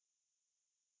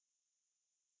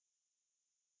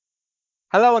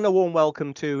Hello and a warm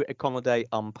welcome to Econoday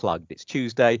Unplugged. It's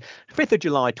Tuesday, 5th of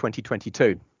July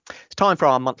 2022. It's time for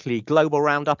our monthly global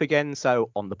roundup again.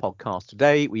 So on the podcast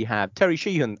today, we have Terry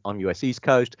Sheehan on US East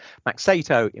Coast, Max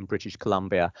Sato in British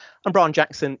Columbia, and Brian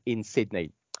Jackson in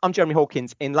Sydney. I'm Jeremy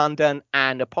Hawkins in London,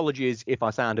 and apologies if I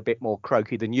sound a bit more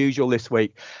croaky than usual this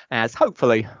week, as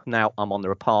hopefully now I'm on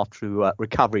the path to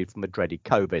recovery from a dreaded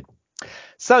COVID.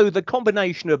 So the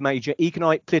combination of major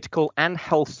economic, political and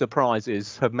health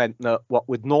surprises have meant that what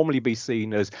would normally be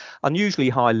seen as unusually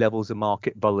high levels of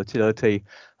market volatility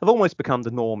have almost become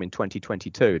the norm in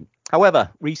 2022.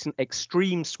 However, recent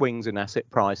extreme swings in asset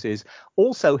prices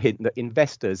also hint that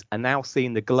investors are now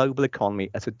seeing the global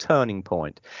economy as a turning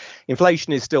point.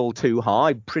 Inflation is still too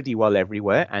high, pretty well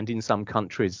everywhere, and in some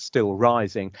countries still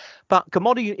rising. But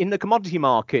in the commodity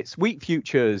markets, wheat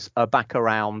futures are back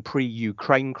around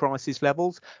pre-Ukraine crisis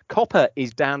levels. Copper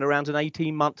is down around an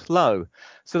 18-month low.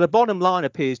 So the bottom line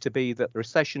appears to be that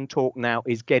recession talk now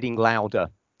is getting louder.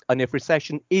 And if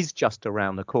recession is just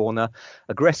around the corner,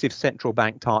 aggressive central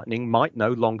bank tightening might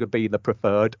no longer be the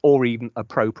preferred or even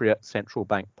appropriate central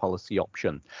bank policy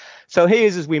option. So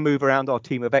here's, as we move around our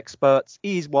team of experts,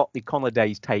 is what the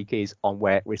Econoday's take is on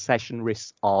where recession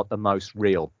risks are the most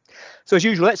real. So as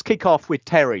usual, let's kick off with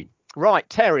Terry. Right,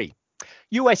 Terry.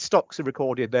 US stocks have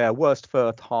recorded their worst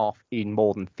first half in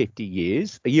more than 50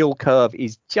 years. The yield curve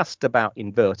is just about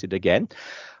inverted again.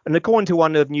 And according to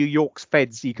one of New York's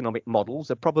Fed's economic models,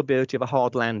 the probability of a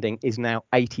hard landing is now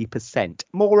 80%.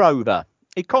 Moreover,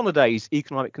 Econoday's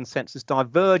economic consensus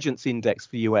divergence index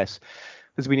for the US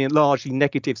has been in largely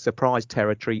negative surprise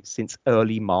territory since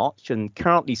early March and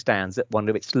currently stands at one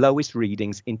of its lowest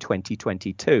readings in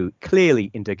 2022,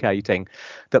 clearly indicating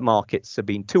that markets have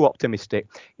been too optimistic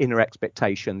in their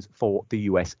expectations for the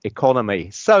US economy.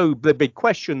 So the big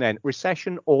question then,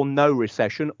 recession or no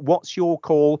recession, what's your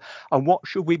call and what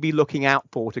should we be looking out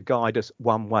for to guide us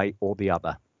one way or the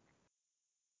other?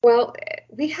 Well,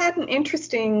 we had an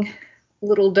interesting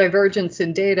little divergence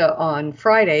in data on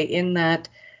Friday in that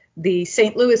the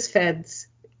St. Louis Fed's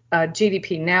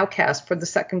GDP nowcast for the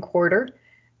second quarter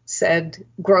said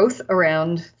growth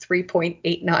around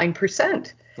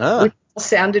 3.89%, which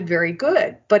sounded very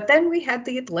good. But then we had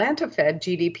the Atlanta Fed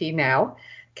GDP now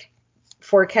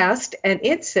forecast, and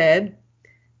it said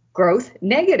growth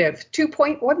negative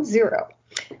 2.10.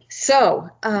 So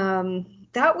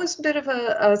that was a bit of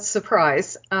a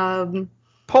surprise.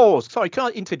 Pause. Sorry, can I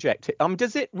interject?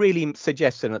 Does it really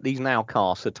suggest then that these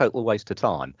nowcasts are a total waste of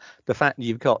time? The fact that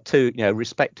you've got two,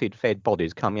 respected Fed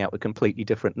bodies coming out with completely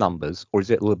different numbers, or is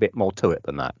it a little bit more to it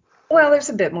than that? Well, there's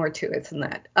a bit more to it than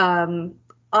that.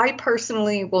 I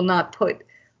personally will not put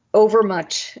over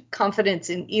much confidence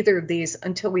in either of these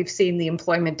until we've seen the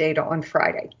employment data on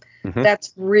Friday. Mm-hmm.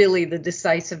 That's really the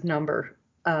decisive number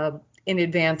in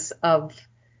advance of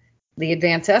the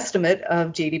advance estimate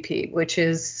of GDP, which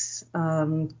is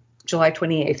July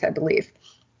 28th, I believe.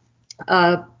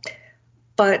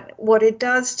 But what it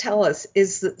does tell us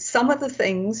is that some of the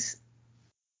things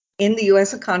in the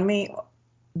U.S. economy,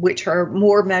 which are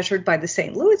more measured by the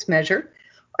St. Louis measure,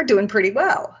 are doing pretty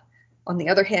well. On the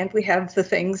other hand, we have the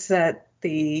things that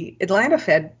the Atlanta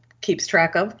Fed keeps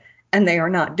track of, and they are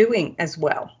not doing as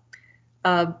well.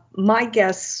 My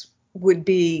guess would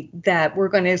be that we're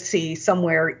going to see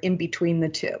somewhere in between the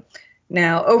two.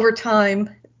 Now, over time,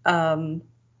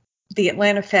 the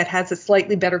Atlanta Fed has a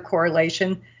slightly better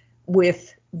correlation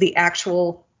with the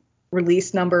actual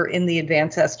release number in the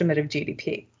advance estimate of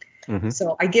GDP. Mm-hmm.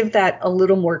 So I give that a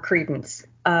little more credence,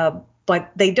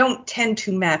 but they don't tend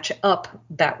to match up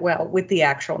that well with the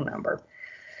actual number.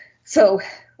 So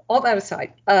all that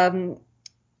aside,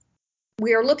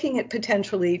 we are looking at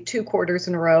potentially 2 quarters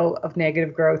in a row of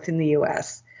negative growth in the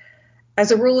U.S.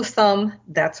 As a rule of thumb,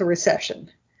 that's a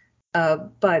recession.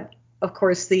 But, of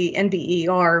course, the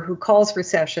NBER, who calls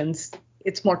recessions,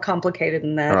 it's more complicated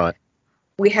than that. Right.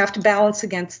 We have to balance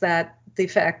against that the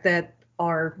fact that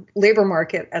our labor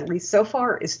market, at least so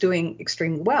far, is doing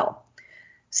extremely well.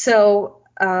 So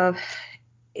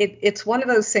it's one of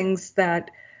those things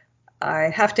that I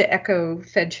have to echo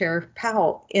Fed Chair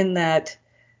Powell in that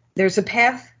there's a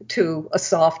path to a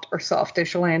soft or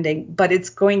softish landing, but it's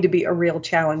going to be a real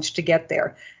challenge to get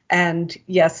there. And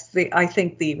yes, I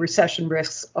think the recession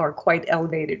risks are quite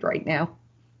elevated right now.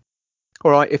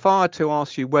 All right. If I were to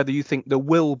ask you whether you think there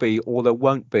will be or there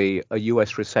won't be a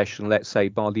US recession, let's say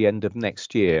by the end of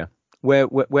next year, where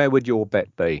would your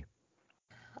bet be?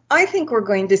 I think we're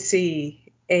going to see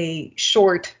a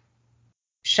short,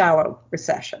 shallow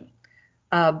recession.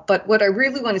 But what I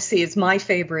really want to see is my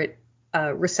favorite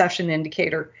recession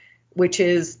indicator, which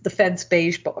is the Fed's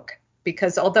beige book,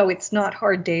 because although it's not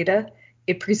hard data,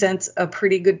 it presents a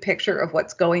pretty good picture of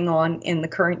what's going on in the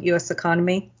current U.S.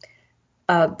 economy.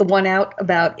 The one out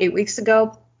about 8 weeks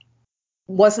ago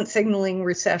wasn't signaling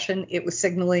recession. It was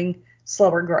signaling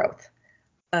slower growth.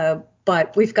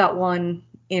 But we've got one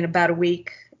in about a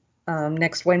week,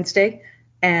 next Wednesday,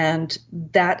 and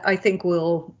that I think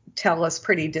will tell us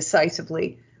pretty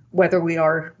decisively whether we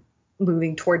are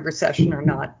moving toward recession or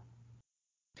not.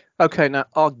 Okay, now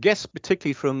our guess,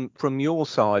 particularly from your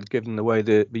side, given the way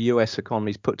the US economy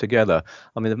is put together,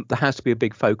 I mean, there has to be a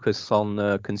big focus on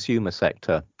the consumer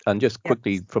sector. And just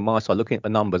quickly from my side, looking at the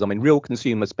numbers, I mean, real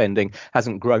consumer spending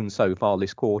hasn't grown so far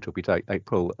this quarter if we take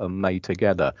April and May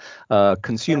together.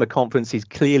 Consumer confidence is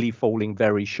clearly falling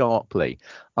very sharply.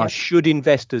 Should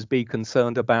investors be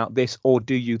concerned about this, or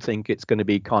do you think it's going to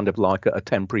be kind of like a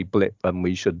temporary blip and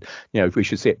we should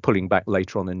see it pulling back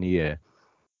later on in the year?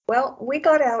 Well, we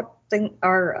got out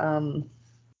our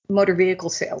motor vehicle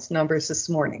sales numbers this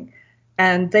morning,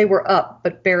 and they were up,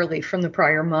 but barely from the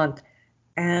prior month.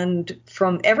 And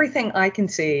from everything I can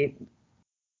see,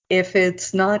 if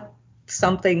it's not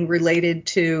something related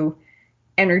to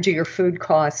energy or food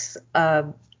costs,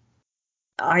 I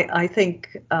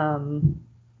think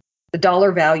the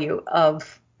dollar value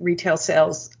of retail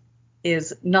sales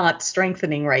is not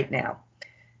strengthening right now.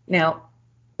 Now,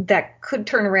 that could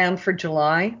turn around for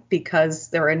July because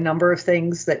there are a number of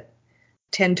things that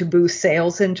tend to boost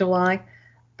sales in July.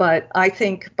 But I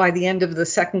think by the end of the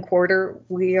second quarter,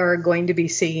 we are going to be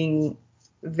seeing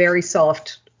very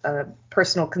soft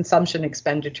personal consumption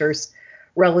expenditures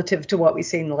relative to what we've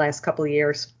seen in the last couple of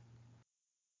years.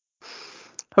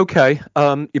 Okay.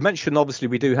 You mentioned, obviously,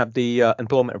 we do have the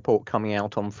employment report coming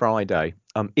out on Friday.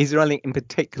 Is there anything in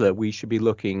particular we should be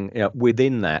looking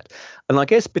within that? And I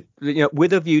guess,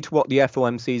 with a view to what the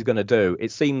FOMC is going to do,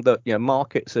 it seemed that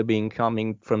markets are being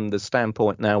coming from the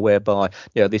standpoint now whereby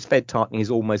this Fed tightening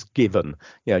is almost given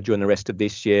during the rest of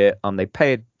this year. They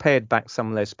pared back some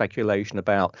of their speculation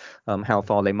about how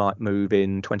far they might move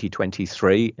in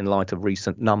 2023 in light of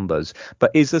recent numbers.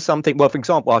 But is there something? Well, for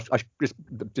example, I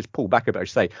just pull back a bit. I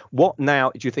should say, what now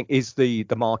do you think is the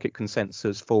market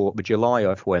consensus for the July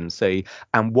FOMC?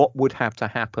 And what would have to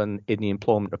happen in the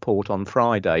employment report on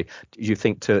Friday, do you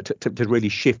think, to really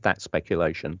shift that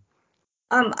speculation?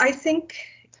 I think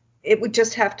it would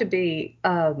just have to be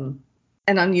an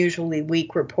unusually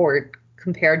weak report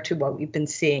compared to what we've been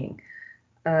seeing.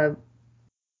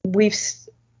 We've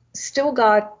still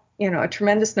got, a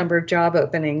tremendous number of job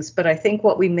openings, but I think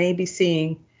what we may be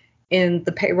seeing in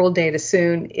the payroll data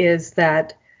soon is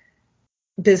that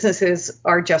businesses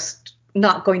are just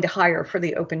not going to hire for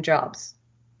the open jobs.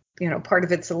 Part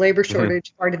of it's a labor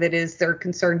shortage. Part of it is they're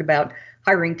concerned about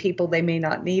hiring people they may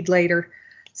not need later.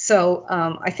 So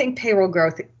I think payroll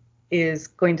growth is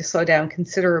going to slow down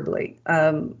considerably,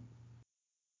 and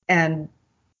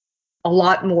a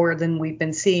lot more than we've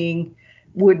been seeing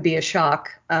would be a shock.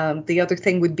 The other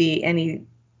thing would be any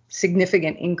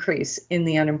significant increase in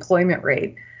the unemployment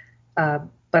rate.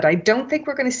 But I don't think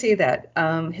we're going to see that.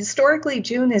 Historically,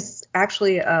 June is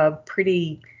actually a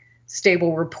pretty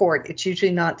stable report. It's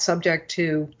usually not subject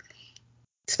to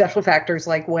special factors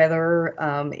like weather.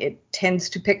 It tends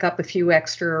to pick up a few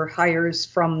extra hires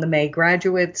from the May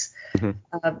graduates.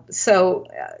 So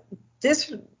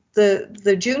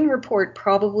the June report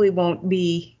probably won't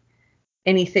be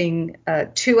anything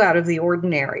too out of the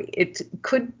ordinary. It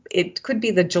could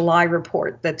be the July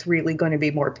report that's really going to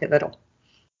be more pivotal.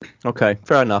 Okay,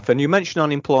 fair enough. And you mentioned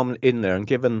unemployment in there, and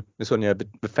given this one,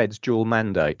 the Fed's dual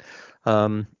mandate,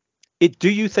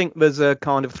 do you think there's a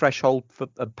kind of threshold for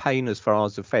pain as far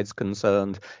as the Fed's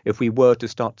concerned if we were to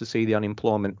start to see the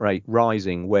unemployment rate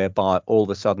rising, whereby all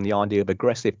of a sudden the idea of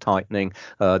aggressive tightening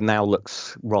now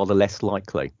looks rather less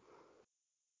likely?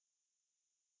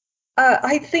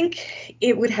 I think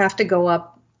it would have to go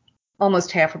up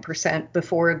almost 0.5%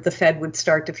 before the Fed would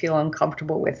start to feel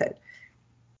uncomfortable with it.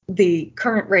 The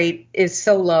current rate is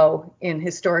so low in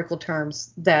historical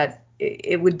terms that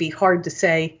it would be hard to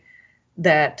say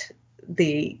that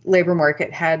the labor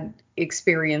market had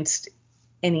experienced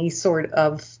any sort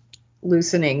of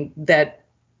loosening that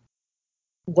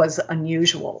was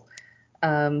unusual.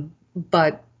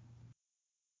 But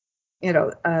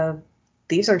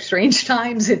these are strange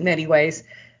times in many ways.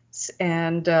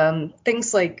 And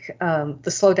things like the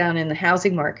slowdown in the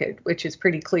housing market, which is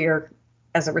pretty clear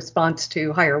as a response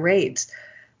to higher rates,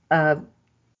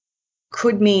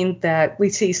 could mean that we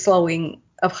see slowing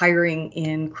of hiring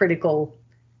in critical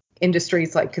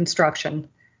industries like construction,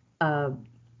 and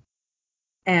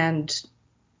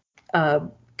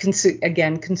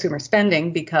consumer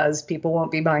spending, because people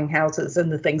won't be buying houses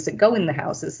and the things that go in the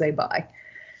houses they buy.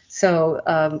 So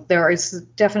there is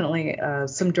definitely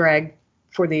some drag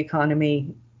for the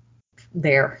economy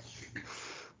there.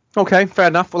 Okay, fair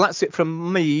enough. Well, that's it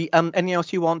from me. Anything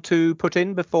else you want to put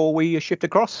in before we shift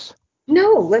across?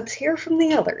 No, let's hear from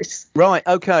the others. Right,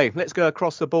 okay, let's go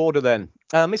across the border then.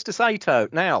 Mr. Sato,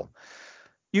 now,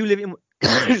 you live in,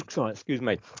 sorry, excuse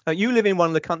me, you live in one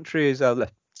of the countries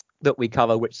that we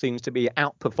cover, which seems to be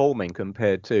outperforming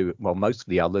compared to, well, most of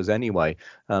the others anyway.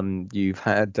 You've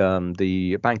had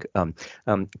the Bank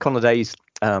Canada's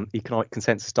economic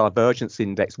consensus divergence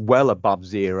index well above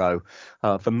zero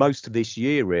for most of this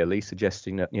year, really,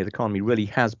 suggesting that the economy really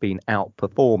has been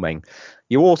outperforming.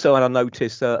 You also had, I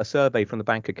noticed, a survey from the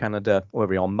Bank of Canada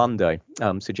on Monday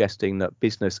suggesting that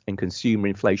business and consumer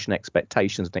inflation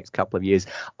expectations the next couple of years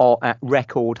are at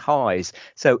record highs.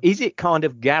 So is it kind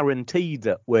of guaranteed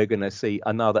that we're going to see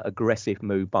another aggressive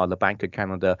move by the Bank of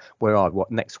Canada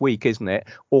next week, isn't it?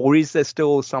 Or is there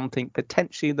still something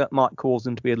potentially that might cause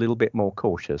them to be a little bit more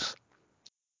cautious?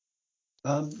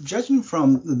 Judging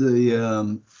from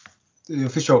the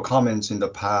official comments in the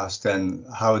past and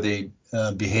how they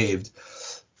behaved,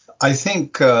 I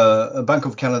think Bank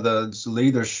of Canada's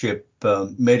leadership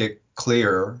made it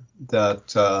clear that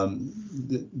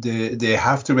they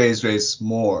have to raise rates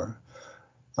more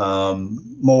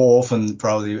often,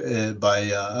 probably by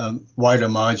a wider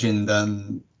margin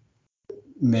than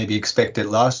maybe expected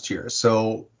last year.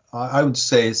 So I would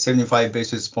say 75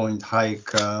 basis point hike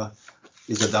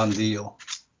is a done deal.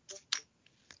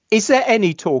 Is there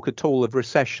any talk at all of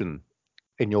recession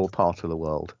in your part of the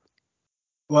world?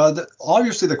 Well,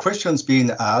 obviously the question's being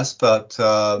asked, but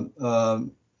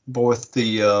both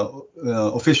the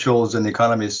officials and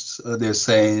economists, they're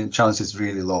saying chance is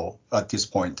really low at this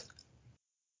point.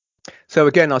 So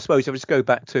again, I suppose I'll just go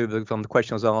back to the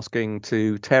question I was asking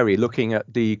to Terry, looking at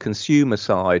the consumer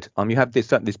side. You have this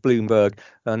Bloomberg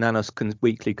Nanos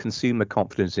weekly consumer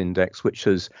confidence index, which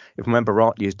has, if I remember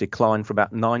rightly, has declined for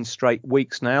about 9 straight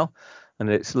weeks now, and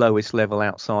at its lowest level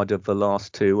outside of the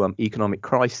last two economic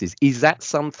crises. Is that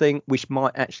something which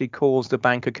might actually cause the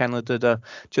Bank of Canada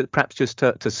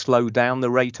to slow down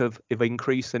the rate of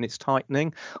increase in its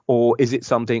tightening, or is it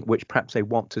something which perhaps they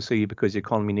want to see because the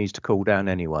economy needs to cool down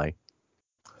anyway?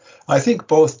 I think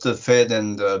both the Fed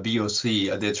and the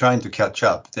BOC, they're trying to catch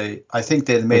up. I think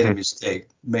they made a mistake,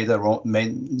 made a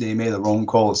wrong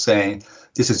call saying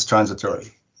this is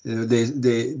transitory.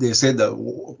 They said that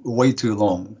way too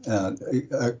long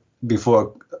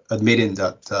before admitting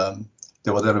that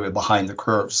they were a little bit behind the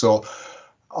curve. So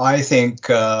I think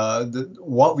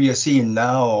what we are seeing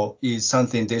now is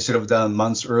something they should have done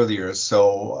months earlier.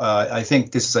 So I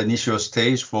think this is an initial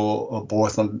stage for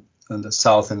both on the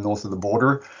south and north of the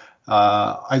border.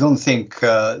 I don't think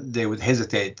they would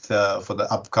hesitate for the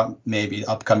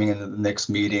upcoming in the next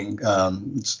meeting.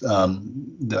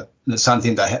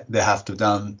 Something that they have to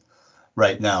done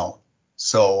right now.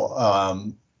 So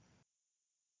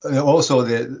also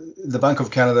the Bank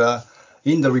of Canada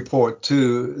in the report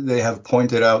too, they have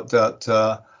pointed out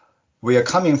that we are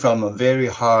coming from a very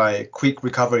high, quick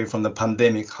recovery from the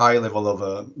pandemic, high level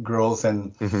of growth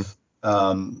and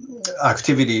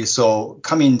activity. So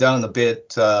coming down a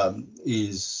bit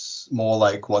is more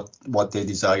like what they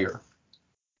desire.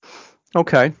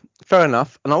 Okay, fair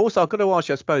enough. And also, I've got to ask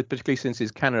you, I suppose, particularly since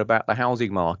it's Canada, about the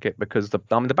housing market, because the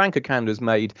Bank of Canada has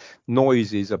made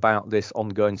noises about this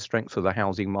ongoing strength of the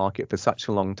housing market for such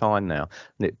a long time now,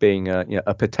 and it being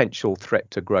a potential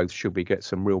threat to growth should we get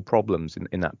some real problems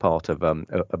in that part of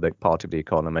the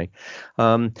economy.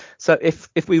 So if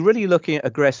we're really looking at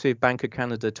aggressive Bank of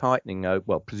Canada tightening,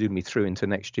 presumably through into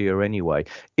next year anyway,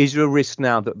 is there a risk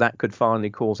now that could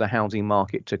finally cause a housing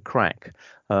market to crack?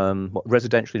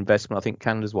 Residential investment, I think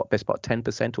Canada's best part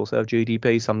 10% or so of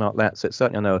GDP, something like that. So it's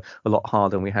certainly, I know, a lot higher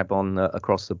than we have on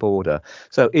across the border.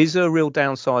 So is there a real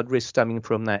downside risk stemming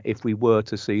from that if we were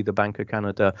to see the Bank of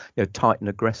Canada tighten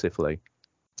aggressively?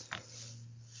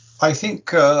 I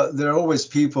think there are always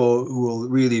people who will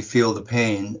really feel the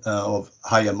pain of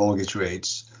higher mortgage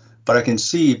rates. But I can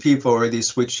see people already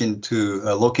switching to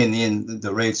locking in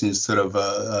the rates instead of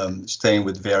staying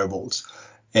with variables.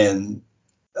 And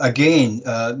again,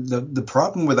 the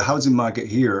problem with the housing market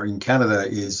here in Canada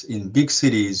is in big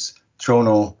cities,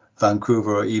 Toronto,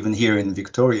 Vancouver, even here in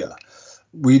Victoria,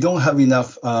 we don't have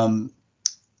enough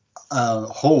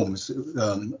homes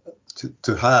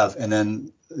to have, and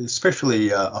then especially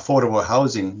affordable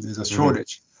housing, there's a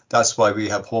shortage. That's why we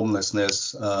have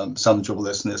homelessness, some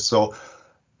joblessness. So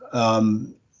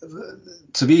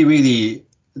to be really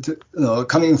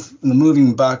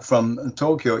moving back from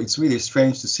Tokyo, it's really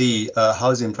strange to see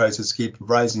housing prices keep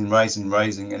rising,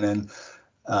 and then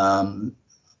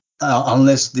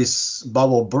unless this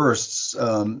bubble bursts,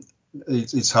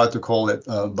 it's hard to call it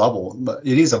a bubble, but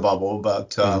it is a bubble.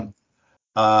 But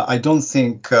I don't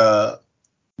think the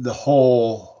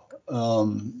whole,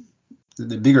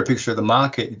 the bigger picture of the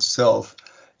market itself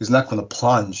is not going to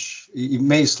plunge. It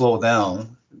may slow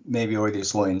down, maybe already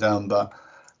slowing down, but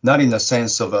not in the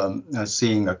sense of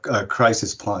seeing a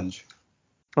crisis plunge.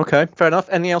 Okay, fair enough.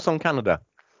 Anything else on Canada?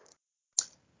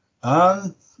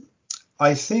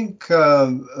 I think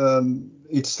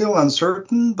it's still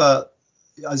uncertain, but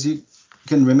as you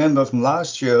can remember from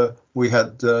last year, we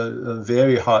had a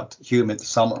very hot, humid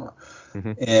summer,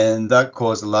 and that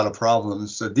caused a lot of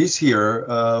problems. So this year,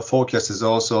 forecast is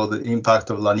also the impact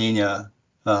of La Nina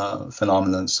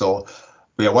phenomenon. So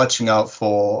we are watching out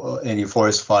for any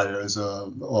forest fires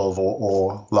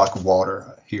or lack of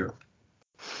water here.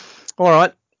 All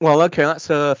right. Well, okay,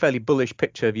 that's a fairly bullish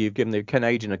picture you've given the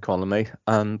Canadian economy.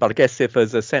 But I guess if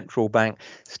as a central bank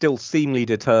still seemingly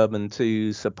determined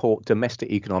to support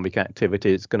domestic economic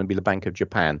activity, it's going to be the Bank of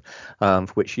Japan, for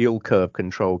which yield curve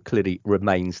control clearly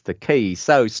remains the key.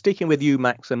 So sticking with you,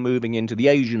 Max, and moving into the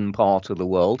Asian part of the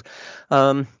world,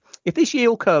 if this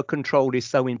yield curve control is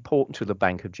so important to the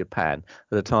Bank of Japan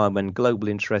at a time when global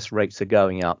interest rates are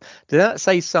going up, does that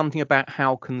say something about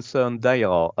how concerned they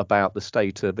are about the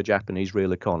state of the Japanese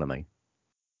real economy?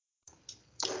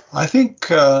 I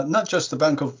think not just the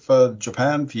Bank of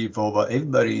Japan people, but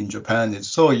everybody in Japan is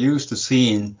so used to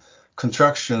seeing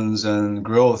contractions and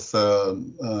growth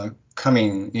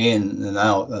coming in and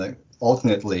out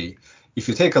alternately. If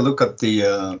you take a look at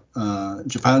the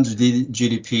Japan's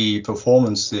GDP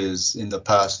performances in the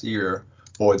past year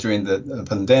or during the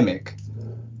pandemic,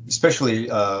 especially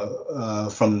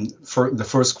from the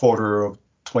first quarter of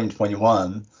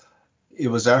 2021, it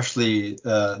was actually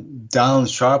down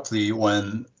sharply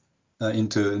when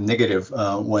into negative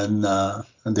when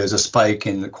there's a spike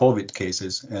in the COVID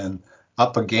cases, and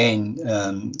up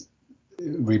again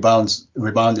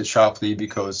rebounded sharply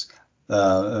because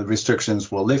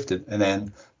restrictions were lifted, and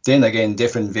then again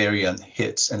different variant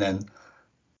hits, and then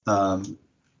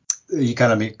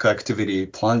economic activity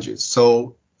plunges.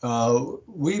 So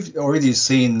we've already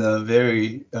seen a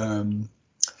very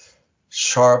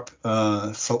sharp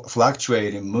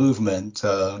fluctuating movement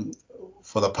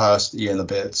for the past year and a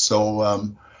bit.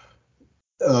 So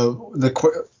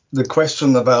the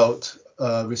question about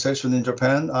recession in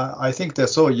Japan, I think they're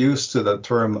so used to the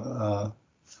term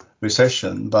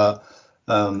recession, but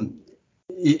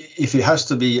if it has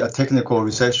to be a technical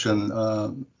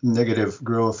recession, negative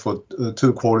growth for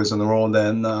 2 quarters in a row,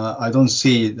 then I don't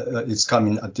see it's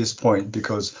coming at this point,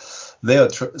 because they are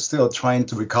still trying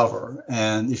to recover.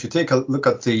 And if you take a look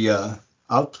at the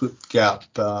output gap,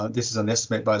 this is an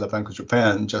estimate by the Bank of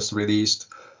Japan just released.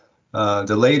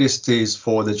 The latest is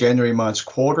for the January-March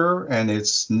quarter, and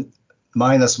it's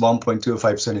minus 1.25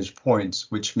 percentage points,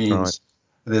 which means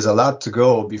there's a lot to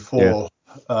go before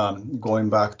going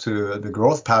back to the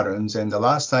growth patterns. And the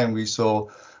last time we saw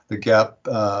the gap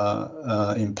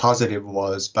in positive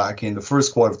was back in the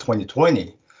first quarter of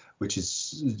 2020, which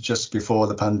is just before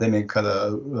the pandemic had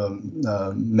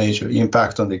a major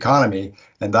impact on the economy.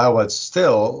 And that was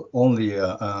still only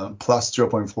plus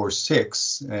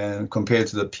 0.46, and compared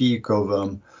to the peak of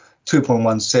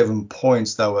 2.17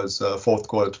 points, that was fourth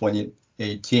quarter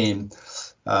 2018.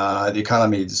 The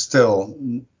economy still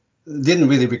didn't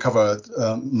really recover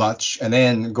much, and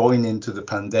then going into the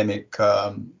pandemic,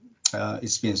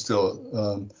 it's been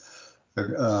still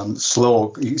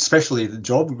slow, especially the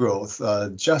job growth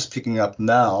just picking up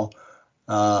now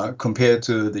compared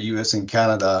to the US and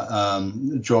Canada.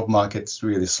 Job market's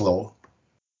really slow.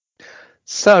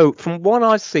 So from what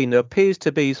I've seen, there appears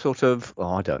to be sort of,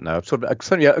 I don't know, sort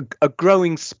of a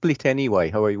growing split anyway,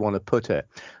 however you want to put it,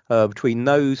 between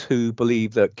those who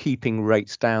believe that keeping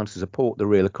rates down to support the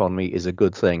real economy is a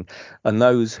good thing, and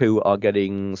those who are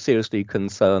getting seriously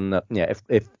concerned that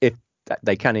if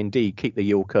they can indeed keep the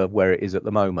yield curve where it is at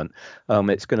the moment,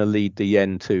 it's going to lead the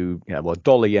yen to,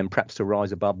 dollar yen perhaps to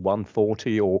rise above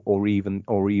 140 or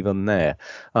even there.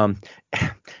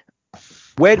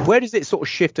 Where does it sort of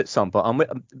shift at some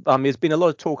point? There's been a lot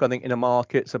of talk, I think, in the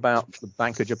markets about the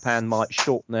Bank of Japan might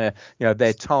shorten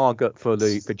their target for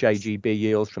JGB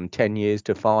yields from 10 years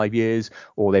to 5 years,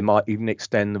 or they might even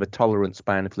extend the tolerance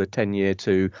span for the 10-year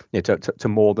to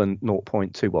more than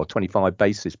 0.2 or 25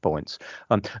 basis points.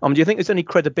 Do you think there's any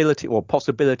credibility or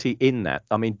possibility in that?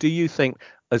 I mean, do you think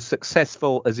as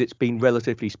successful as it's been,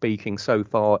 relatively speaking, so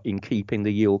far in keeping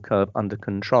the yield curve under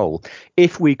control.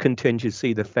 If we continue to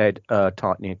see the Fed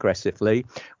tightening aggressively,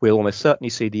 we'll almost certainly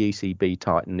see the ECB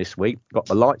tighten this week. Got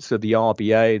the likes of the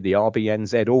RBA, the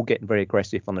RBNZ, all getting very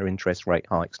aggressive on their interest rate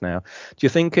hikes now. Do you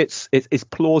think it's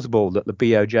plausible that the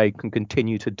BOJ can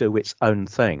continue to do its own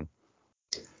thing?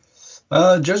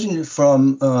 Judging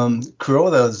from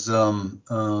Kuroda's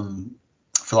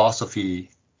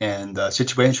philosophy and the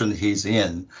situation he's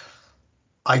in,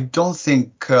 I don't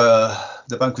think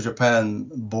the Bank of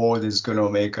Japan board is going to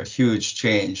make a huge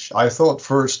change. I thought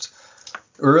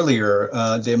earlier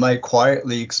they might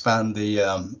quietly expand the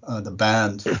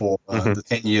band for the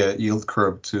 10-year yield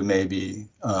curve to maybe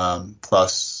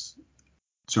plus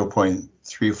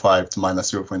 0.35 to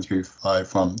minus 0.35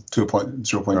 from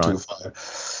 0.25. Right.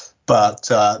 But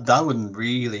that wouldn't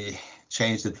really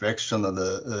change the direction of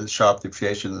the sharp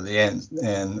depreciation at the end.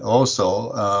 And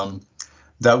also,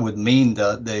 that would mean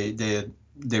that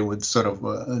they would sort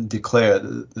of declare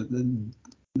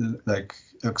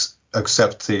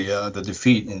accept the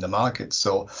defeat in the market.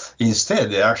 So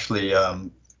instead, they actually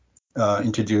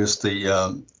introduced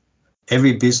the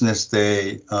every business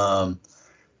day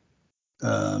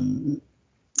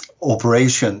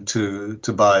operation to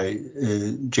buy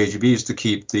JGBs to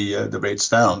keep the rates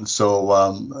down. So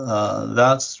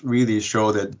that's really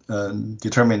showed that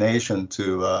determination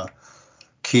to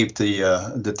keep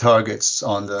the targets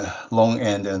on the long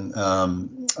end and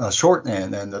short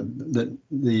end. And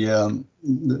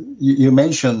you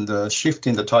mentioned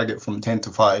shifting the target from 10 to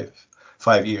 5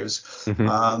 years.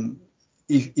 Mm-hmm.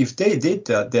 If they did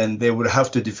that, then they would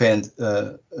have to defend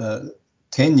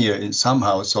 10-year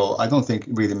somehow. So I don't think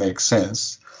it really makes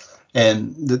sense.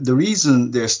 And the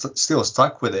reason they're still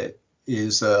stuck with it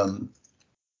is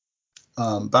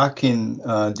back in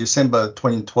December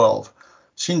 2012,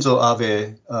 Shinzo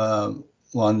Abe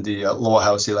won the lower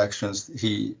house elections.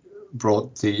 He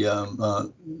brought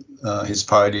his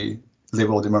party,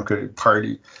 Liberal Democratic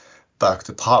Party, back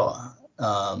to power.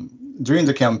 During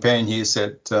the campaign, he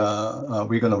said,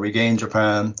 we're going to regain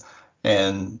Japan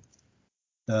and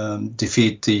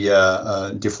defeat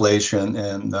the deflation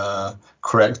and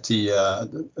correct the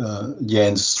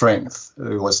yen's strength.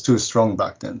 It was too strong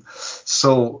back then.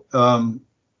 So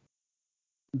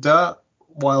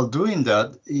while doing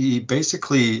that, he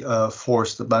basically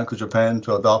forced the Bank of Japan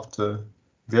to adopt a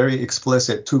very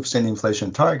explicit 2%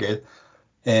 inflation target,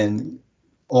 and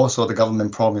also the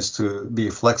government promised to be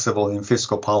flexible in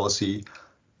fiscal policy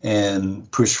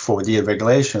and push for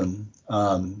deregulation.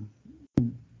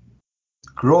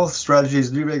 Growth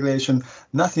strategies, deregulation,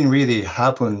 nothing really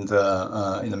happened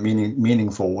in a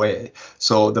meaningful way.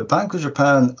 So the Bank of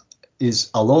Japan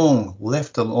is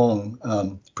left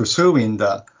alone, pursuing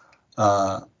the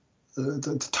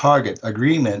target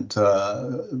agreement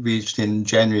reached in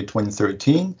January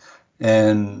 2013.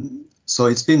 And so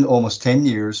it's been almost 10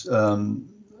 years.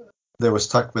 They were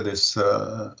stuck with this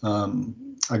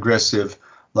aggressive,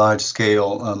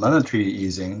 large-scale monetary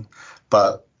easing.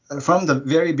 But from the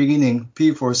very beginning,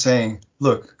 people were saying,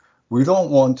 look, we don't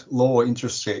want lower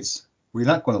interest rates. We're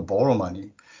not going to borrow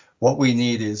money. What we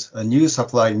need is a new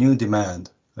supply, new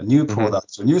demand, a new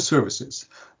products, mm-hmm. new services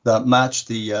that match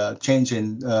the change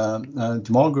in to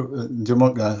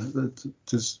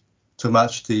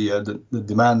match the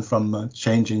demand from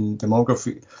changing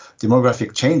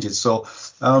demographic changes. So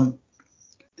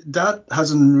that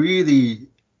hasn't really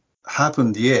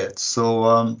happened yet.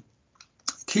 So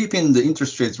keeping the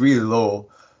interest rates really low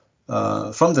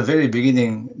from the very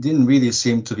beginning didn't really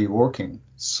seem to be working.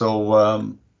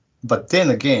 So, but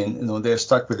then again, they're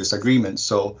stuck with this agreement.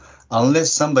 So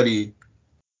unless somebody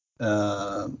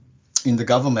in the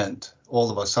government all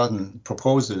of a sudden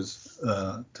proposes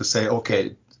to say,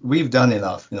 okay, we've done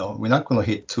enough, we're not going to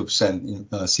hit 2% in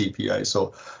CPI,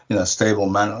 so in a stable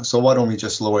manner. So why don't we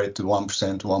just lower it to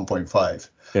 1% to 1.5?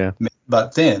 Yeah.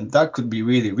 But then that could be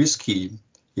really risky.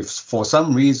 If for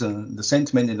some reason the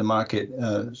sentiment in the market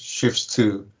shifts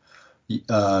to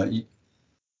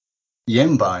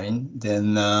yen buying,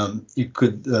 then it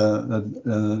could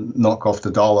knock off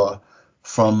the dollar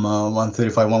from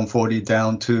 135, 140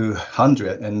 down to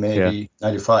 100 and maybe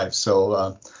 95.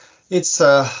 So it's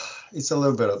a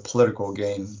little bit of a political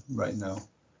game right now.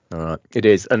 All right, it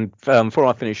is. And before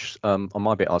I finish on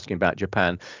my bit asking about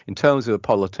Japan, in terms of the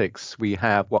politics, we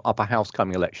have upper house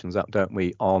coming elections up, don't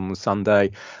we, on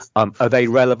Sunday? Are they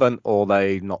relevant or are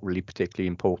they not really particularly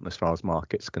important as far as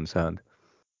markets concerned?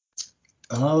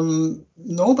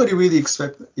 Nobody really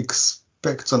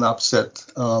expects an upset,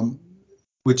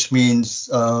 which means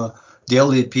the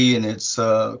LDP and its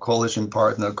coalition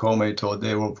partner Komeito,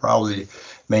 they will probably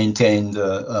maintain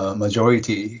the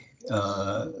majority.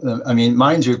 I mean,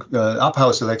 mind you, upper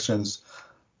house elections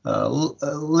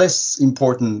less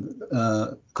important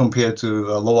compared to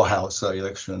lower house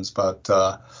elections, but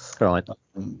Right.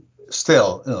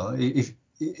 Still,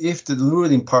 if the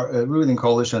ruling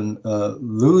coalition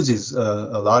loses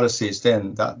a lot of seats,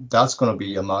 then that's going to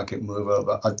be a market mover.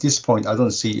 But at this point, I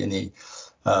don't see any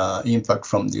impact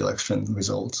from the election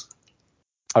results.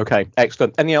 Okay,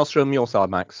 excellent. Anything else from your side,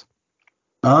 Max?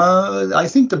 I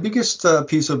think the biggest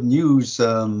piece of news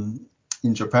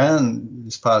in Japan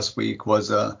this past week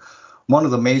was one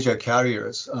of the major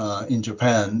carriers in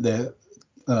Japan. The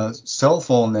cell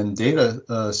phone and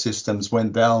data systems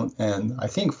went down, and I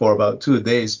think for about 2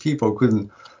 days, people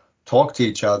couldn't talk to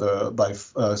each other by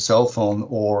cell phone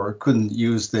or couldn't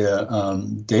use their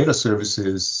data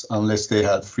services unless they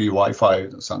had free Wi-Fi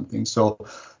or something. So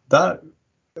that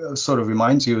sort of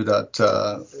reminds you that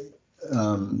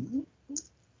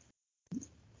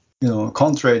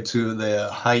contrary to their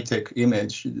high-tech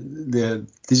image, their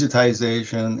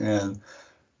digitization and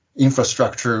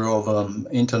infrastructure of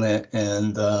internet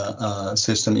and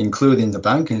system, including the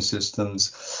banking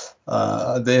systems,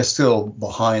 they're still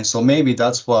behind. So maybe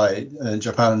that's why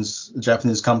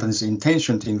Japanese companies'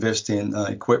 intention to invest in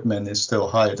equipment is still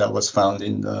high. That was found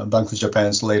in the Bank of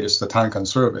Japan's latest Tankan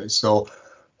survey. So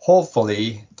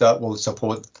hopefully that will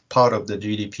support part of the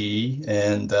GDP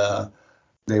and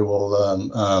they will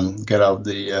get out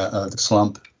the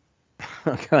slump.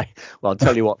 Okay. Well, I'll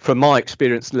tell you what, from my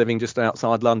experience living just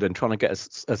outside London, trying to get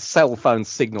a cell phone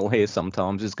signal here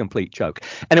sometimes is a complete joke.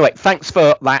 Anyway, thanks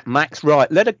for that, Max.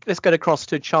 Right, let's get across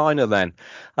to China then.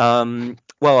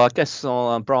 Well, I guess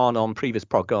Brian on previous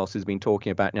podcasts has been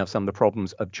talking about some of the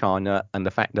problems of China and the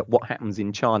fact that what happens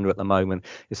in China at the moment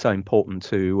is so important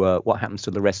to what happens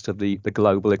to the rest of the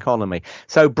global economy.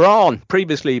 So, Brian,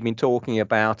 previously you've been talking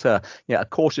about a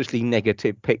cautiously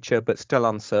negative picture, but still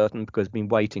uncertain because we've been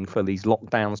waiting for these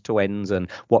lockdowns to end and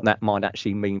what that might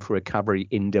actually mean for recovery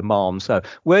in demand. So,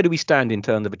 where do we stand in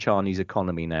terms of the Chinese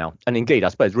economy now? And indeed, I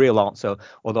suppose real answer,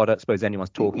 although I don't suppose anyone's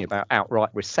talking about outright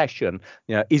recession,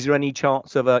 is there any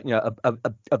chance of a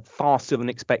faster than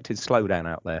expected slowdown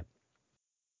out there?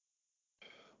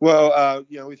 Well,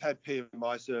 we've had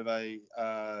PMI survey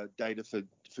data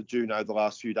for June over the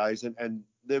last few days, and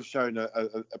they've shown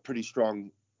a pretty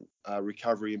strong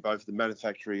recovery in both the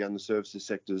manufacturing and the services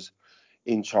sectors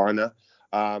in China.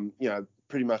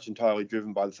 Pretty much entirely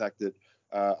driven by the fact that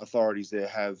authorities there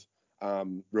have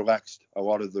relaxed a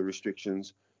lot of the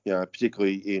restrictions,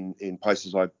 particularly in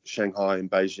places like Shanghai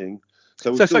and Beijing.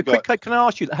 So can I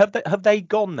ask you, have they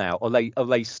gone now, or are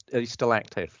they still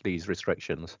active, these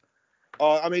restrictions?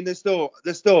 I mean, there's still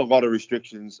a lot of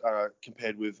restrictions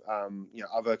compared with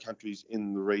other countries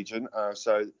in the region.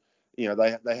 So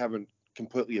they haven't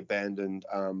completely abandoned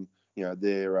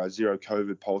their zero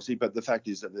COVID policy, but the fact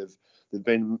is that they've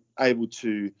been able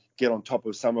to get on top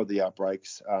of some of the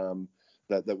outbreaks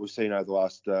that we've seen over the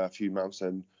last few months,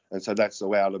 and so that's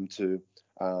allowed them to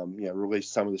release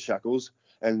some of the shackles.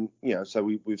 And so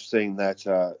we've seen that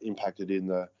impacted in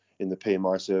the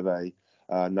PMI survey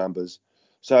numbers.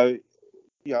 So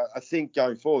I think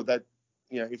going forward that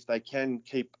if they can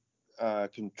keep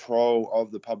control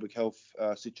of the public health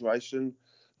situation,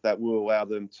 that will allow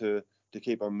them to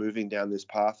keep on moving down this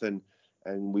path, and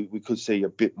we could see a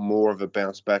bit more of a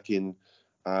bounce back in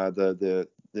the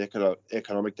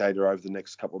economic data over the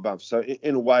next couple of months. So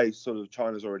in a way, sort of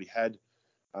China's already had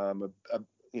a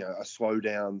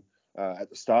slowdown at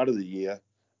the start of the year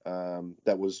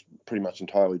that was pretty much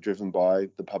entirely driven by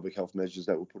the public health measures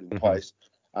that were put in place.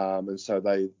 And so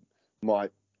they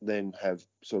might then have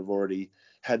sort of already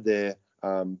had their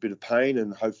bit of pain,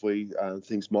 and hopefully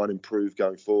things might improve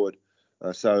going forward.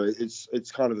 So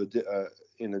it's kind of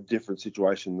in a different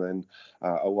situation than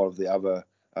a lot of the other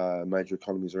major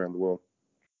economies around the world.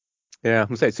 Yeah,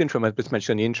 I say it's interesting. I just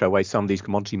mentioned in the intro where some of these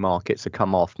commodity markets have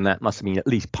come off, and that must have been at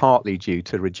least partly due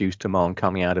to reduced demand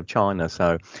coming out of China.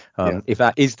 So if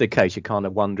that is the case, you kind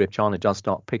of wonder if China does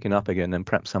start picking up again, then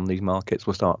perhaps some of these markets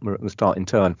will start in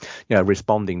turn,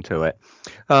 responding to it.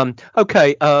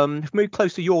 Okay, move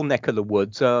close to your neck of the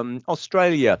woods,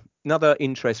 Australia. Another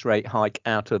interest rate hike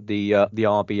out of the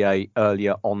RBA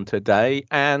earlier on today,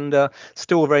 and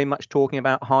still very much talking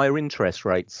about higher interest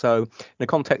rates. So in the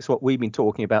context of what we've been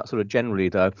talking about sort of generally,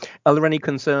 though, are there any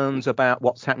concerns about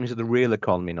what's happening to the real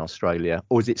economy in Australia,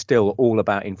 or is it still all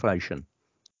about inflation?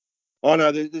 Oh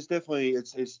no, there's definitely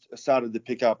it's started to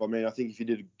pick up. I mean, I think if you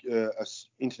did a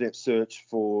internet search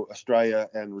for Australia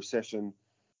and recession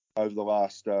over the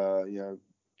last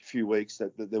few weeks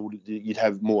that you'd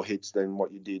have more hits than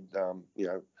what you did, a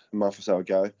month or so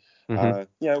ago.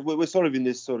 We're sort of in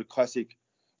this sort of classic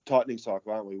tightening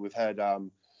cycle, aren't we? We've had,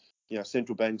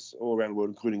 central banks all around the world,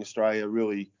 including Australia,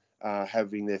 really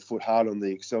having their foot hard on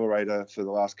the accelerator for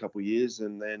the last couple of years,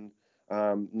 and then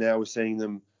now we're seeing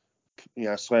them,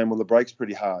 slam on the brakes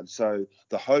pretty hard. So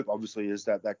the hope, obviously, is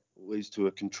that leads to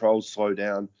a controlled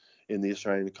slowdown in the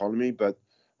Australian economy. But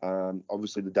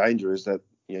obviously, the danger is that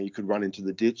you could run into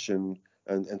the ditch and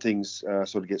things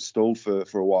sort of get stalled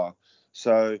for a while.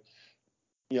 So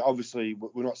obviously,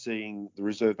 we're not seeing the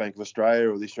Reserve Bank of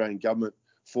Australia or the Australian government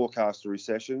forecast a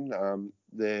recession.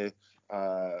 They're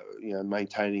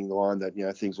maintaining the line that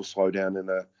things will slow down in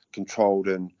a controlled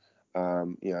and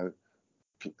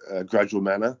gradual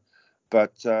manner.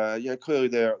 But clearly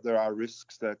there are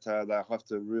risks that they'll have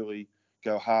to really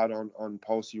go hard on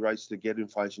policy rates to get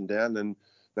inflation down, and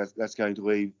that's going to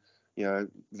leave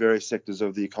various sectors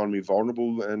of the economy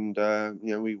vulnerable, and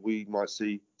we might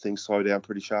see things slow down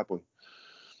pretty sharply.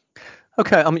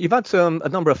 Okay, you've had a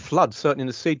number of floods, certainly in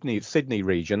the Sydney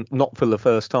region, not for the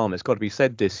first time, it's got to be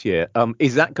said, this year.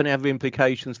 Is that going to have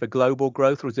implications for global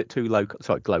growth, or is it too local?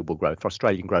 Sorry, global growth, for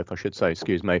Australian growth, I should say,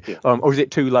 excuse me. Yeah. Or is it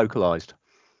too localised?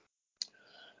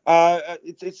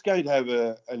 It's going to have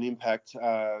an impact,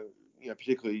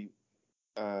 particularly,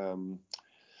 in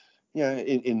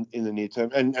the near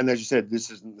term. And as you said,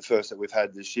 this isn't the first that we've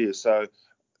had this year. So,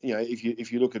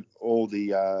 if you look at all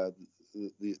the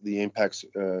impacts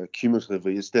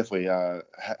cumulatively, it's definitely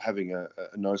having a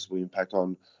noticeable impact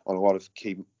on a lot of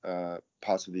key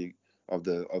parts of the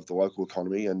local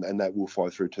economy, and that will flow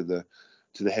through to the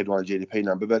headline GDP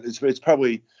number. But it's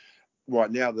probably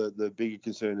right now the bigger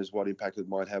concern is what impact it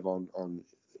might have on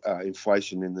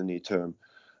inflation in the near term.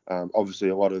 Obviously,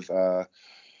 a lot of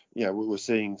we're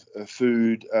seeing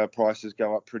food prices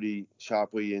go up pretty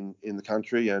sharply in the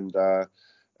country, and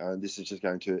this is just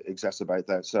going to exacerbate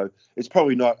that. So it's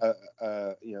probably not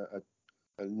a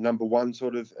number one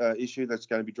sort of issue that's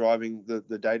going to be driving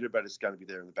the data, but it's going to be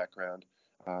there in the background.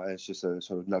 It's just a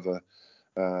sort of another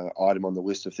item on the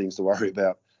list of things to worry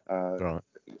about Right.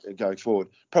 going forward.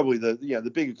 Probably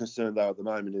the bigger concern though at the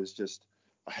moment is just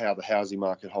how the housing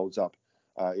market holds up.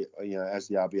 As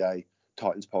the RBA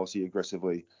tightens policy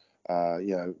aggressively.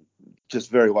 Just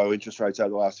very low interest rates over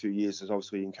the last few years has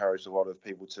obviously encouraged a lot of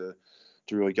people to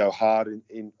really go hard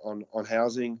on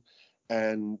housing,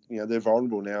 and they're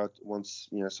vulnerable now once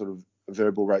sort of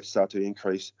variable rates start to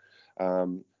increase.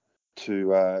 It's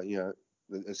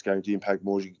going to impact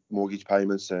mortgage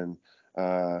payments, and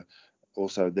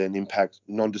also then impact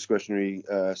non-discretionary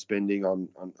spending on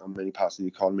many parts of the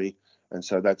economy, and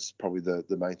so that's probably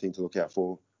the main thing to look out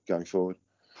for going forward.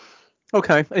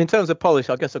 Okay, in terms of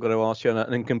policy, I guess I've got to ask you,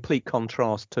 and in complete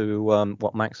contrast to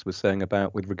what Max was saying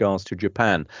about with regards to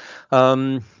Japan,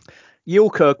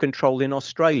 yield curve control in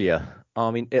Australia.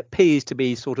 It appears to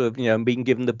be sort of being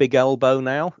given the big elbow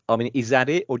now. Is that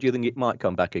it, or do you think it might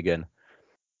come back again?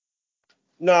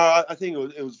 No, I think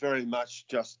it was very much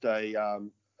just a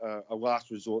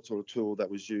last resort sort of tool that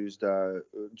was used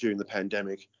during the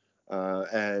pandemic.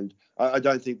 And I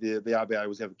don't think the RBA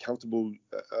was ever comfortable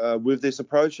with this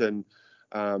approach. And,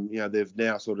 they've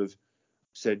now sort of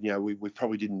said, we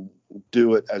probably didn't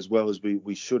do it as well as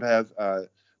we should have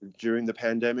during the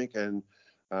pandemic. And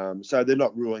so they're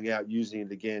not ruling out using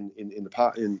it again in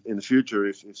the future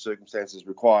if circumstances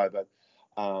require. But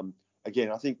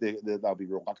again, I think they'll be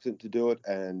reluctant to do it,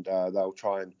 and they'll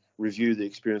try and review the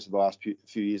experience of the last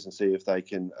few years and see if they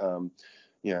can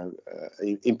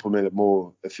implement it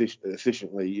more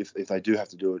efficiently if they do have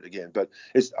to do it again. But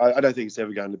I don't think it's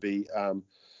ever going to be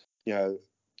a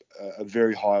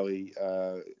very highly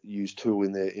used tool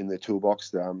in their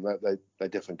toolbox. They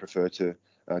definitely prefer to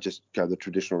just go the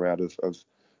traditional route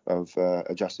of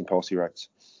adjusting policy rates.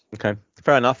 Okay,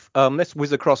 fair enough. Let's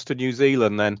whiz across to New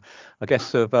Zealand then. I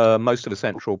guess of most of the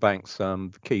central banks,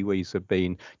 the Kiwis have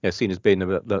been seen as being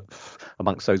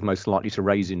amongst those most likely to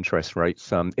raise interest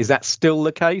rates. Is that still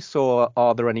the case, or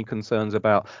are there any concerns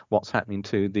about what's happening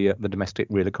to the domestic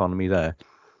real economy there?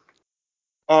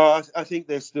 I think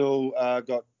they're still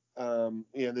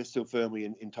they're still firmly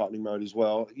in tightening mode as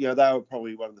well. They were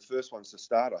probably one of the first ones to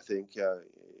start, I think,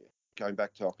 going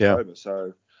back to October. Yeah.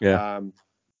 So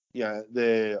yeah.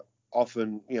 they're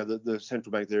often, the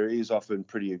central bank there is often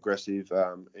pretty aggressive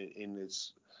in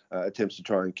its attempts to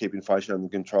try and keep inflation under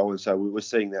control. And so we're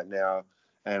seeing that now.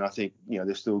 And I think,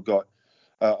 they've still got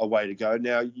a way to go.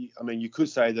 Now, you could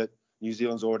say that New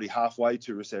Zealand's already halfway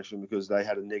to recession because they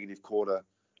had a negative quarter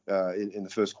in the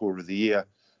first quarter of the year.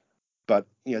 But,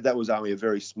 that was only a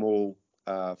very small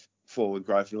fall in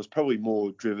growth. And it was probably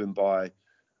more driven by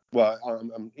well,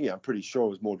 I'm pretty sure it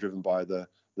was more driven by the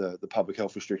public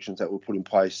health restrictions that were put in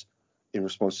place in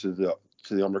response to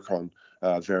the Omicron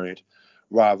variant,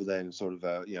 rather than sort of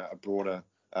a broader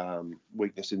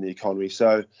weakness in the economy.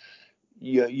 So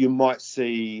you might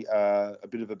see a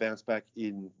bit of a bounce back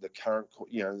in the current,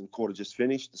 in the quarter just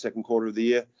finished, the second quarter of the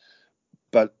year.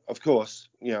 But of course,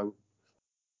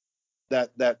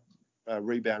 that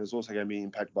rebound is also going to be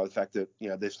impacted by the fact that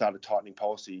they've started tightening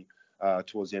policy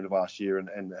towards the end of last year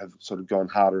and have sort of gone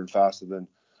harder and faster than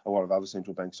a lot of other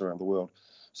central banks around the world.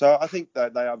 So I think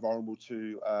that they are vulnerable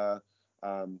to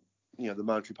the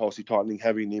monetary policy tightening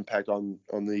having an impact on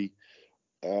the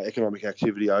economic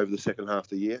activity over the second half of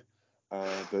the year.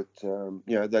 But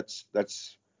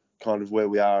that's kind of where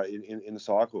we are in the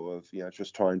cycle of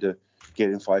just trying to get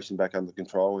inflation back under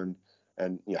control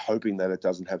and hoping that it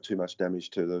doesn't have too much damage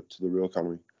to the real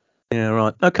economy. Yeah,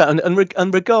 right. Okay,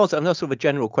 and regards, and that's sort of a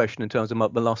general question in terms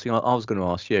of the last thing I was going to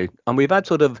ask you. And we've had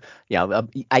sort of,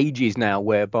 ages now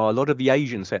whereby a lot of the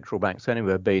Asian central banks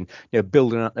anyway have been,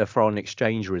 building up their foreign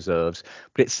exchange reserves.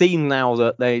 But it seems now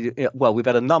that we've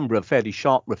had a number of fairly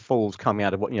sharp falls coming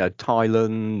out of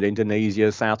Thailand,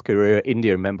 Indonesia, South Korea,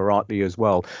 India, remember rightly as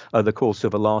well, over the course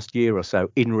of the last year or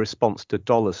so in response to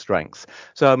dollar strength.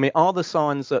 So, I mean, are the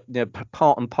signs that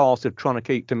part and parcel of trying to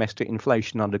keep domestic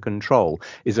inflation under control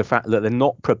is the fact that they're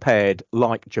not prepared,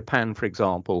 like Japan, for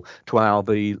example, to allow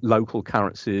the local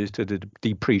currencies to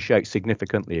depreciate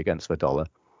significantly against the dollar?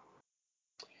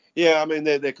 Yeah, I mean,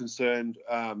 they're concerned.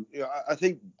 I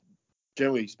think,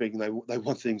 generally speaking, they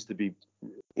want things to be,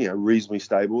 reasonably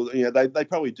stable. They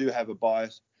probably do have a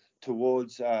bias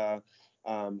towards, a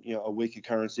weaker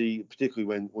currency,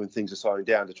 particularly when things are slowing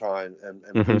down to try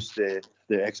and boost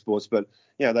their exports. But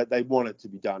they want it to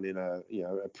be done in a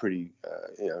pretty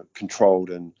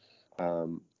controlled and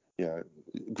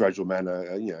gradual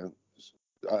manner.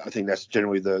 I think that's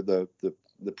generally the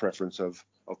preference of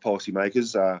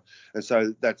policymakers, and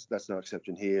so that's no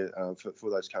exception here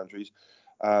for those countries.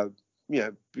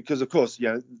 Because of course,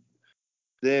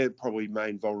 their probably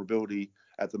main vulnerability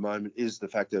at the moment is the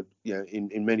fact that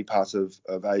in many parts of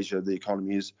Asia the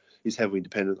economy is heavily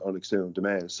dependent on external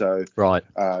demand. So right,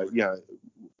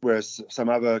 whereas some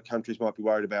other countries might be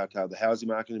worried about the housing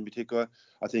market in particular,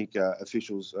 I think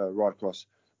officials right across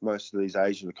most of these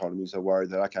Asian economies are worried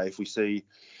that, okay, if we see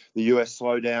the US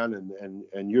slow down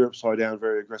and Europe slow down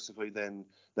very aggressively, then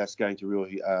that's going to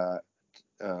really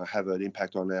have an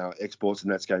impact on our exports,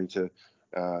 and that's going to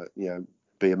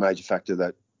be a major factor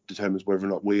that determines whether or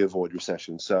not we avoid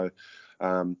recession. So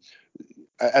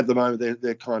at the moment,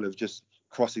 they're kind of just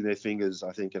crossing their fingers,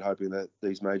 I think, and hoping that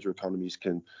these major economies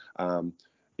can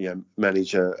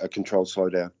manage a controlled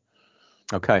slowdown.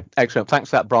 Okay, excellent. Thanks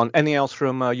for that, Brian. Anything else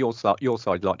from your side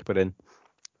you'd like to put in?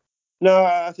 No,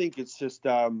 I think it's just,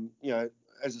 as I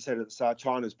said at the start,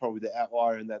 China's probably the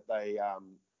outlier in that they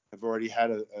have already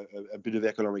had a bit of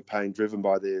economic pain driven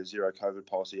by their zero COVID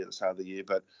policy at the start of the year.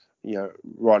 But,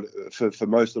 right for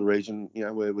most of the region,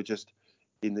 we're just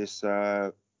in this,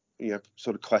 sort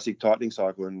of classic tightening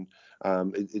cycle, and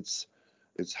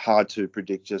it's hard to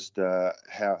predict just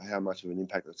how much of an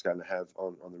impact that's going to have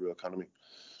on the real economy.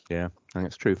 Yeah, and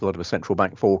it's true for a lot of the central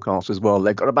bank forecasts as well.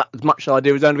 They've got about as much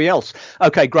idea as anybody else.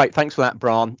 Okay, great. Thanks for that,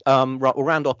 Brian. Right, we'll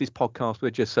round off this podcast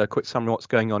with just a quick summary of what's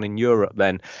going on in Europe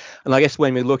then. And I guess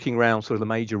when we're looking around sort of the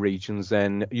major regions,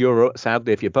 then Europe,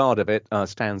 sadly, if you're part of it,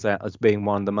 stands out as being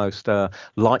one of the most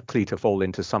likely to fall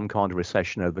into some kind of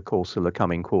recession over the course of the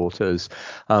coming quarters.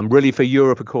 Really for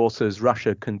Europe, of course, as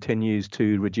Russia continues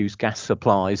to reduce gas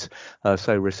supplies,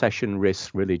 so recession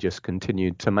risks really just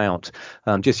continued to mount.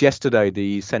 Just yesterday,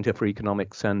 the Centre for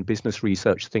Economics and Business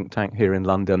Research think tank here in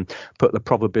London put the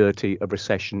probability of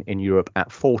recession in Europe at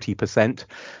 40%.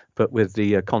 But with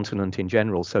the continent in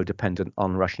general so dependent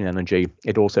on Russian energy,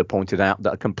 it also pointed out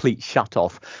that a complete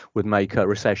shut-off would make a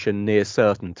recession near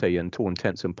certainty, and to all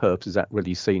intents and purposes, that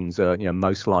really seems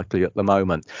most likely at the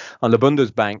moment. And the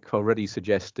Bundesbank already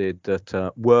suggested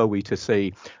that were we to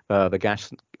see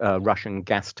the Russian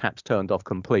gas taps turned off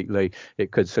completely,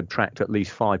 it could subtract at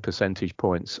least 5 percentage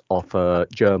points off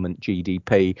German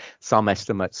GDP. Some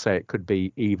estimates say it could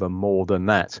be even more than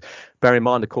that. Bear in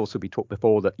mind, of course, as we talked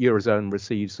before, that Eurozone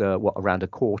receives around a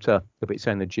quarter of its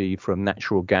energy from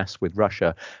natural gas, with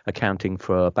Russia accounting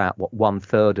for about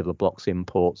 1/3 of the bloc's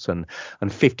imports and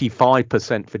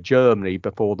 55% for Germany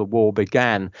before the war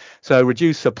began. So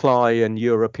reduced supply in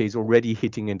Europe is already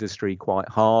hitting industry quite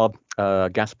hard.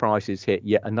 Gas prices hit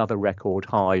yet another record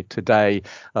high today,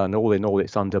 and all in all,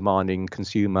 it's undermining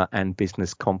consumer and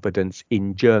business confidence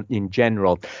in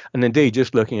general. And indeed,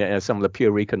 just looking at some of the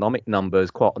pure economic numbers,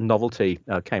 quite a novelty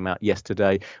came out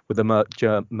yesterday with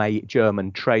the May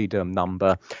German trade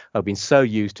number. I've been so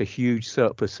used to huge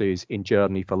surpluses in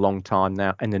Germany for a long time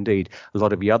now, and indeed a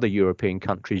lot of the other European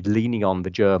countries leaning on the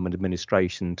German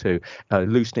administration to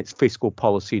loosen its fiscal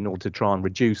policy in order to try and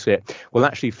reduce it. Well,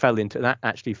 actually fell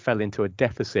into a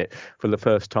deficit for the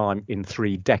first time in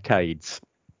 3 decades.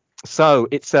 So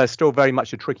it's still very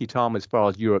much a tricky time as far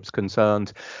as Europe's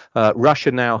concerned. Russia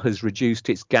now has reduced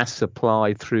its gas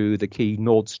supply through the key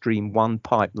Nord Stream 1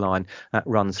 pipeline that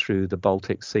runs through the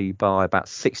Baltic Sea by about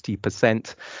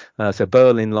 60%. So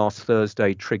Berlin last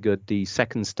Thursday triggered the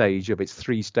second stage of its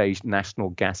 3-stage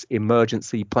national gas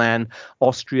emergency plan.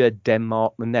 Austria,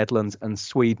 Denmark, the Netherlands and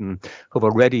Sweden have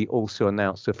already also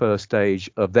announced the first stage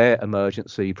of their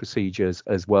emergency procedures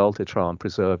as well to try and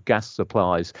preserve gas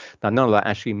supplies. Now, none of that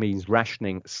actually means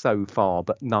rationing so far,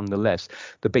 but nonetheless,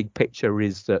 the big picture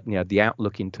is that the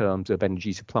outlook in terms of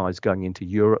energy supplies going into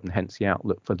Europe, and hence the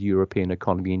outlook for the European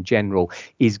economy in general,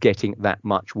 is getting that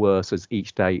much worse as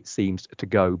each day seems to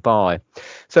go by.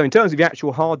 So, in terms of the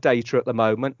actual hard data at the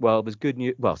moment, well, there's good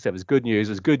news. Well, there's good news.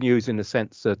 There's good news in the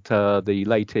sense that the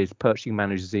latest Purchasing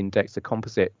Managers Index, the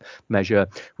composite measure,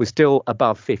 was still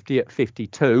above 50 at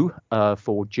 52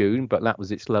 for June, but that was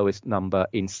its lowest number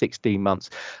in 16 months.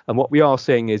 And what we are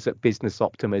seeing is that business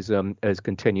optimism has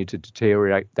continued to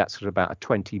deteriorate. That's at about a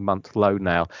 20-month low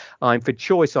now. For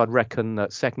choice, I'd reckon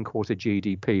that second quarter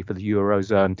GDP for the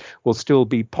Eurozone will still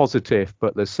be positive,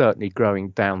 but there's certainly growing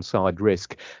downside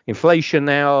risk. Inflation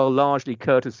now, largely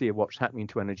courtesy of what's happening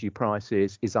to energy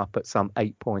prices, is up at some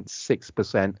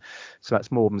 8.6%. So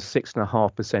that's more than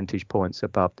 6.5 percentage points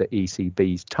above the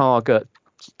ECB's target,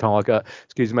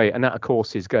 and that of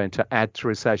course is going to add to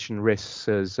recession risks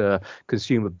as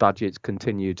consumer budgets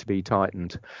continue to be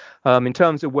tightened. In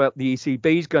terms of what the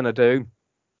ECB is going to do,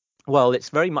 well, it's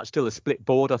very much still a split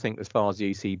board, I think, as far as the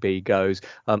ECB goes.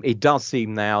 It does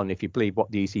seem now, and if you believe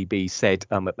what the ECB said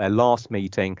at their last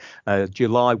meeting,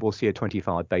 July will see a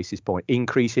 25 basis point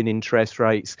increase in interest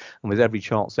rates, and with every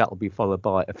chance that will be followed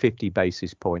by a 50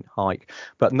 basis point hike.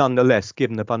 But nonetheless,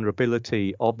 given the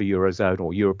vulnerability of the Eurozone,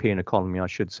 or European economy, I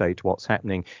should say, to what's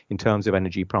happening in terms of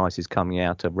energy prices coming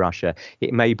out of Russia,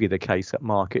 it may be the case that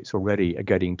markets already are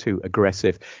getting too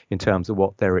aggressive in terms of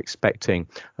what they're expecting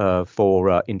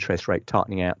for interest rate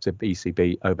tightening out to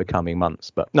ECB over coming months.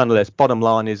 But nonetheless, bottom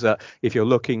line is that if you're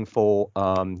looking for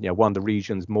one of the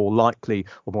regions more likely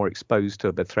or more exposed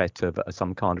to the threat of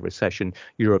some kind of recession,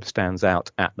 Europe stands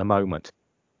out at the moment.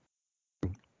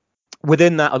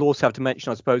 Within that, I'd also have to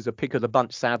mention, I suppose, the pick of the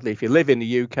bunch, sadly, if you live in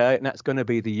the UK, and that's going to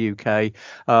be the UK.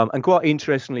 And quite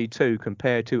interestingly, too,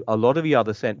 compared to a lot of the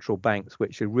other central banks,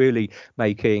 which are really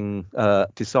making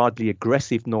decidedly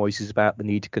aggressive noises about the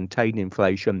need to contain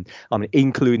inflation,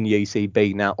 including the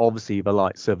ECB, now obviously the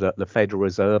likes of the Federal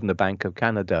Reserve and the Bank of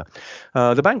Canada.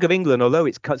 The Bank of England, although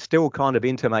it's still kind of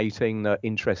intimating that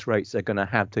interest rates are going to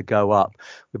have to go up,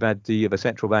 we've had the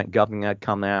central bank governor had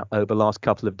come out over the last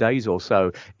couple of days or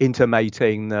so, intimating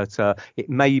that it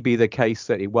may be the case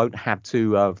that it won't have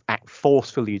to act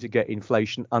forcefully to get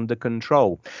inflation under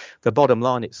control. The bottom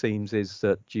line, it seems, is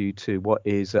that due to what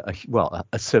is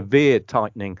a severe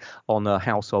tightening on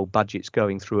household budgets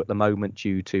going through at the moment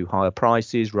due to higher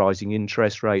prices, rising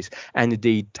interest rates, and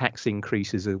indeed tax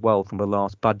increases as well from the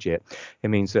last budget, it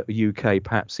means that the UK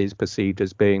perhaps is perceived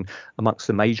as being amongst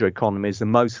the major economies the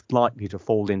most likely to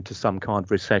fall into some kind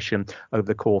of recession over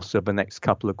the course of the next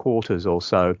couple of quarters or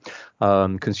so.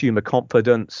 Consumer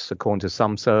confidence, according to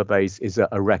some surveys, is at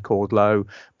a record low.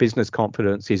 Business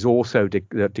confidence is also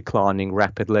declining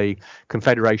rapidly.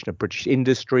 Confederation of British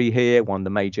Industry here, one of the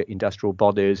major industrial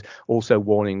bodies, also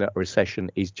warning that a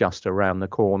recession is just around the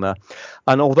corner.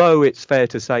 And although it's fair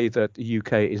to say that the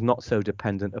UK is not so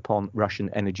dependent upon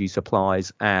Russian energy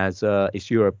supplies as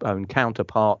its European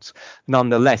counterparts,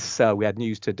 nonetheless, we had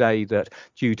news today that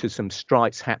due to some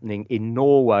strikes happening in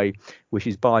Norway, which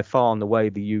is by far and away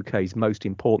the UK's most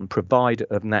important provider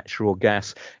of natural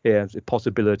gas, there's a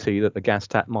possibility that the gas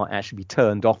tap might actually be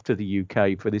turned off to the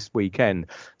UK for this weekend.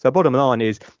 So bottom line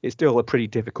is, it's still a pretty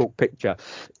difficult picture.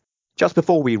 Just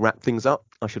before we wrap things up,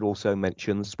 I should also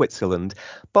mention Switzerland.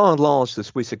 By and large, the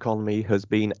Swiss economy has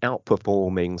been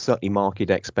outperforming certainly market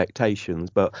expectations,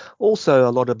 but also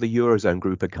a lot of the Eurozone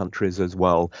group of countries as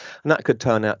well. And that could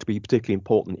turn out to be particularly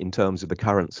important in terms of the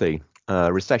currency.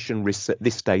 Recession risks at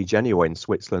this stage anyway in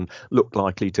Switzerland look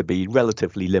likely to be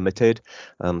relatively limited.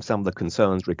 Some of the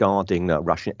concerns regarding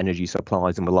Russian energy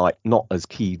supplies and the like not as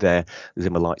key there as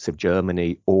in the likes of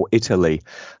Germany or Italy.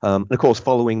 And of course,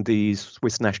 following the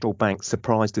Swiss National Bank's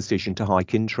surprise decision to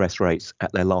hike interest rates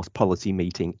at their last policy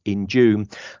meeting in June,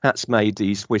 that's made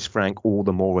the Swiss franc all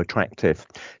the more attractive.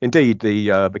 Indeed,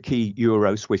 the key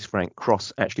euro Swiss franc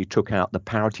cross actually took out the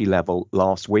parity level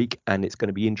last week, and it's going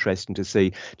to be interesting to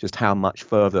see just how much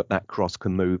further that cross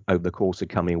can move over the course of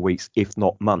coming weeks, if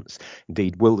not months.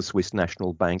 Indeed, will the Swiss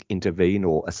National Bank intervene,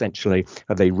 or essentially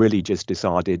have they really just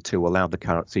decided to allow the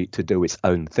currency to do its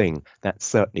own thing? That's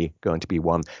certainly going to be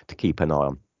one to keep an eye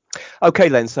on. Okay,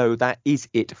 then, so that is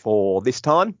it for this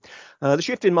time. The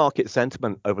shift in market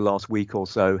sentiment over the last week or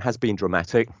so has been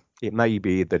dramatic. It may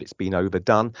be that it's been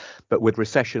overdone, but with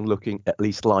recession looking at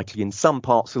least likely in some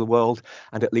parts of the world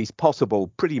and at least possible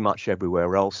pretty much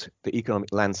everywhere else, the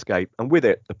economic landscape and with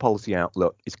it the policy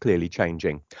outlook is clearly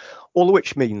changing. All of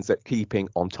which means that keeping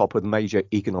on top of the major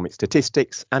economic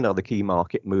statistics and other key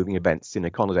market moving events in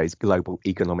Econoday's global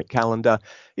economic calendar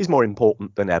is more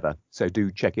important than ever, so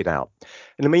do check it out.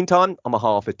 In the meantime, on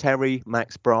behalf of Terry,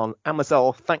 Max, Bron and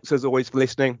myself, thanks as always for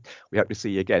listening. We hope to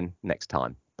see you again next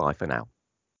time. Bye for now.